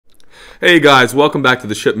Hey guys, welcome back to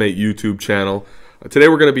the Shipmate YouTube channel. Today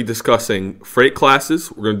we're going to be discussing freight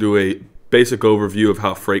classes. We're going to do a basic overview of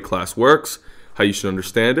how freight class works, how you should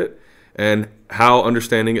understand it, and how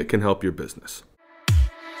understanding it can help your business.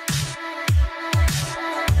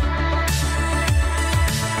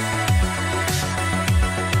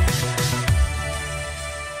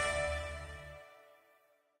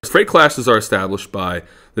 Freight classes are established by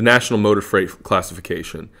the National Motor Freight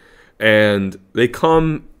Classification, and they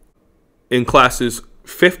come in classes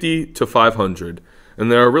 50 to 500, and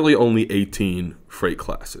there are really only 18 freight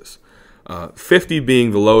classes. 50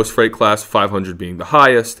 being the lowest freight class, 500 being the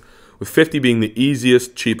highest, with 50 being the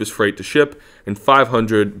easiest, cheapest freight to ship, and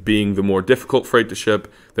 500 being the more difficult freight to ship,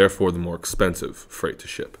 therefore the more expensive freight to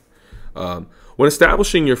ship. When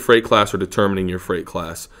establishing your freight class or determining your freight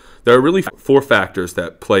class, there are really four factors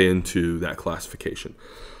that play into that classification.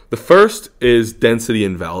 The first is density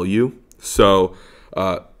and value. So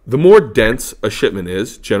the more dense a shipment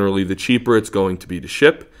is, generally the cheaper it's going to be to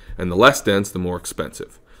ship, and the less dense, the more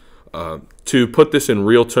expensive. To put this in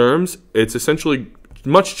real terms, it's essentially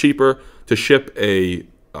much cheaper to ship a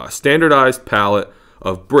standardized pallet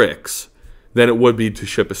of bricks than it would be to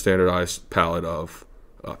ship a standardized pallet of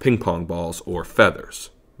ping pong balls or feathers,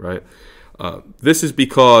 right? This is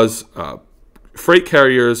because freight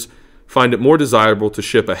carriers find it more desirable to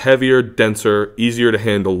ship a heavier, denser, easier to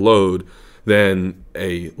handle load than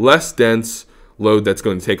a less dense load that's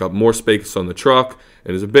going to take up more space on the truck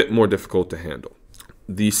and is a bit more difficult to handle.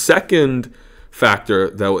 The second factor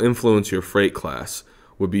that will influence your freight class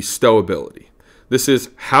would be stowability. This is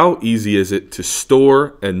how easy is it to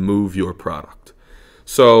store and move your product.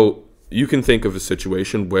 So you can think of a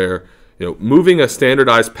situation where moving a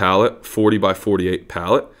standardized pallet, 40 by 48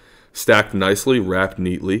 pallet, stacked nicely, wrapped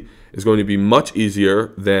neatly, is going to be much easier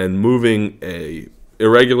than moving a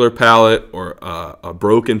irregular pallet or a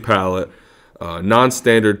broken pallet.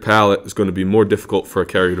 Non-standard pallet is going to be more difficult for a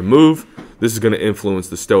carrier to move. This is going to influence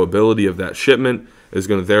the stowability of that shipment. It is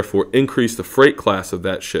going to therefore increase the freight class of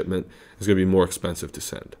that shipment. It's going to be more expensive to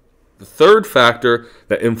send. The third factor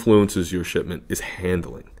that influences your shipment is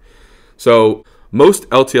handling. So most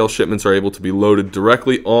LTL shipments are able to be loaded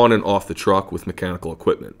directly on and off the truck with mechanical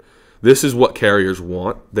equipment. This is what carriers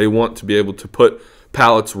want. They want to be able to put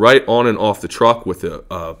pallets right on and off the truck with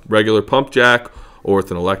a regular pump jack or with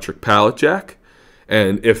an electric pallet jack.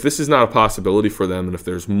 And if this is not a possibility for them, and if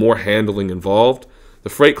there's more handling involved, the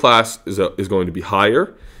freight class is going to be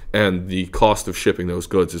higher, and the cost of shipping those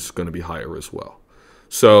goods is going to be higher as well.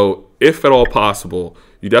 So if at all possible,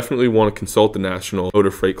 you definitely want to consult the National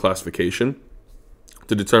Motor Freight Classification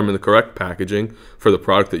to determine the correct packaging for the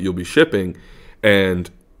product that you'll be shipping and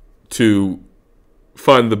to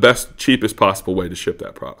find the best, cheapest possible way to ship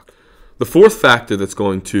that product. The fourth factor that's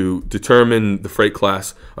going to determine the freight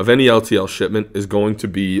class of any LTL shipment is going to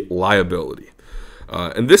be liability.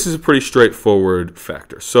 And this is a pretty straightforward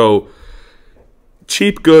factor. So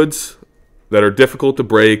cheap goods that are difficult to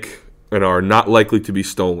break and are not likely to be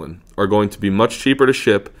stolen are going to be much cheaper to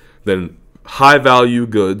ship than high value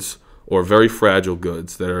goods or very fragile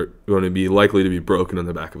goods that are going to be likely to be broken in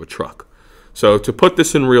the back of a truck. So to put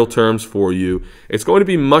this in real terms for you, it's going to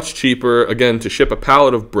be much cheaper, again, to ship a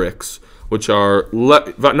pallet of bricks, which are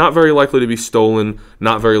not very likely to be stolen,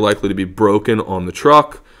 not very likely to be broken on the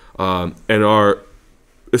truck, and are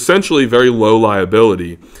essentially very low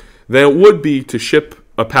liability, than it would be to ship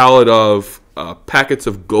a pallet of packets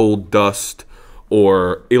of gold dust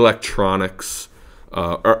or electronics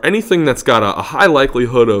or anything that's got a high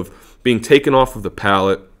likelihood of being taken off of the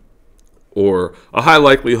pallet, or a high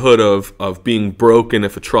likelihood of being broken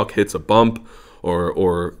if a truck hits a bump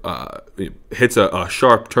or hits a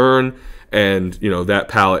sharp turn, and that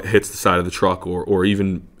pallet hits the side of the truck, or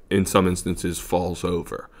even in some instances falls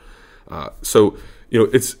over. So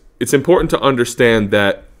it's important to understand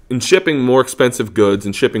that in shipping more expensive goods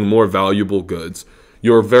and shipping more valuable goods,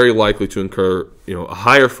 you're very likely to incur a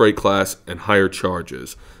higher freight class and higher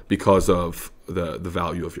charges because of the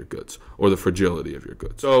value of your goods or the fragility of your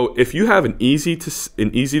goods. So if you have an easy to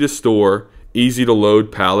store, easy to load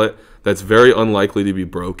pallet that's very unlikely to be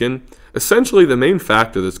broken, essentially the main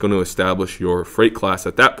factor that's going to establish your freight class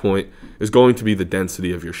at that point is going to be the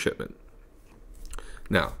density of your shipment.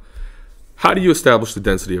 Now, how do you establish the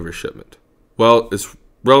density of your shipment? Well, it's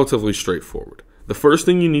relatively straightforward. The first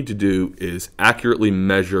thing you need to do is accurately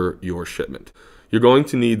measure your shipment. You're going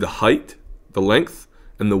to need the height, the length,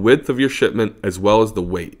 and the width of your shipment, as well as the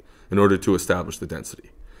weight, in order to establish the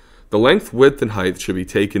density. The length, width, and height should be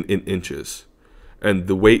taken in inches, and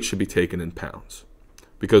the weight should be taken in pounds,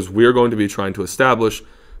 because we're going to be trying to establish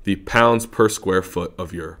the pounds per square foot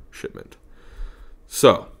of your shipment.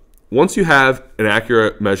 So once you have an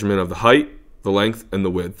accurate measurement of the height, the length, and the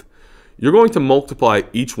width, you're going to multiply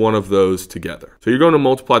each one of those together. So you're going to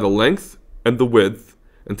multiply the length and the width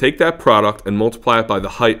and take that product and multiply it by the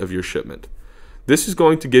height of your shipment. This is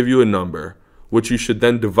going to give you a number which you should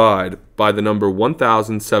then divide by the number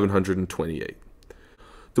 1,728.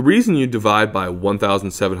 The reason you divide by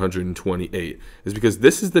 1,728 is because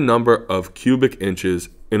this is the number of cubic inches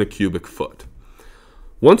in a cubic foot.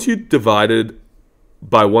 Once you divided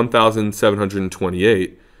by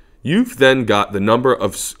 1,728, you've then got the number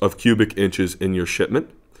of cubic inches in your shipment,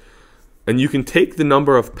 and you can take the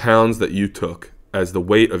number of pounds that you took as the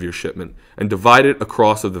weight of your shipment and divide it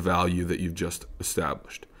across of the value that you've just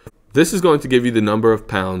established. This is going to give you the number of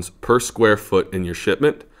pounds per square foot in your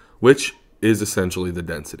shipment, which is essentially the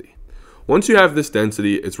density. Once you have this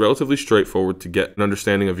density, it's relatively straightforward to get an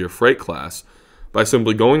understanding of your freight class by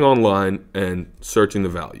simply going online and searching the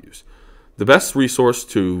values. The best resource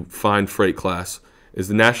to find freight class is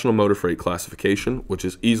the National Motor Freight Classification, which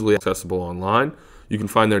is easily accessible online. You can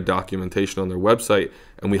find their documentation on their website,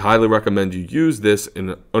 and we highly recommend you use this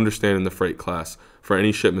in understanding the freight class for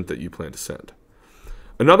any shipment that you plan to send.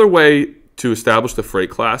 Another way to establish the freight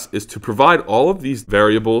class is to provide all of these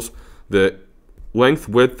variables, the length,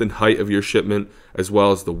 width, and height of your shipment, as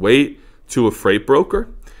well as the weight, to a freight broker,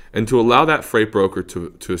 and to allow that freight broker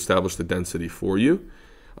to establish the density for you.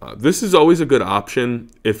 This is always a good option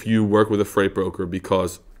if you work with a freight broker,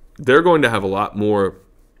 because they're going to have a lot more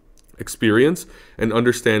experience and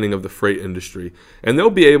understanding of the freight industry, and they'll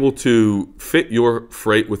be able to fit your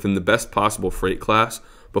freight within the best possible freight class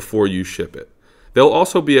before you ship it. They'll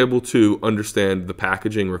also be able to understand the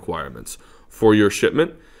packaging requirements for your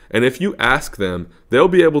shipment, and if you ask them, they'll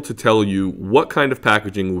be able to tell you what kind of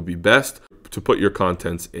packaging would be best to put your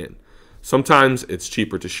contents in. Sometimes it's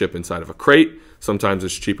cheaper to ship inside of a crate, sometimes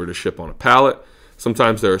it's cheaper to ship on a pallet,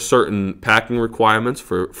 sometimes there are certain packing requirements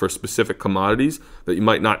for specific commodities that you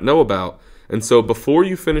might not know about. And so before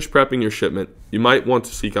you finish prepping your shipment, you might want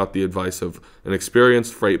to seek out the advice of an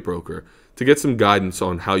experienced freight broker to get some guidance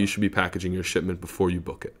on how you should be packaging your shipment before you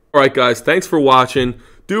book it. All right, guys, thanks for watching.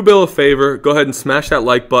 Do Bill a favor, go ahead and smash that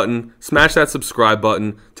like button, smash that subscribe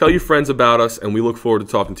button, tell your friends about us, and we look forward to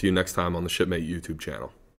talking to you next time on the Shipmate YouTube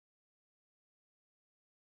channel.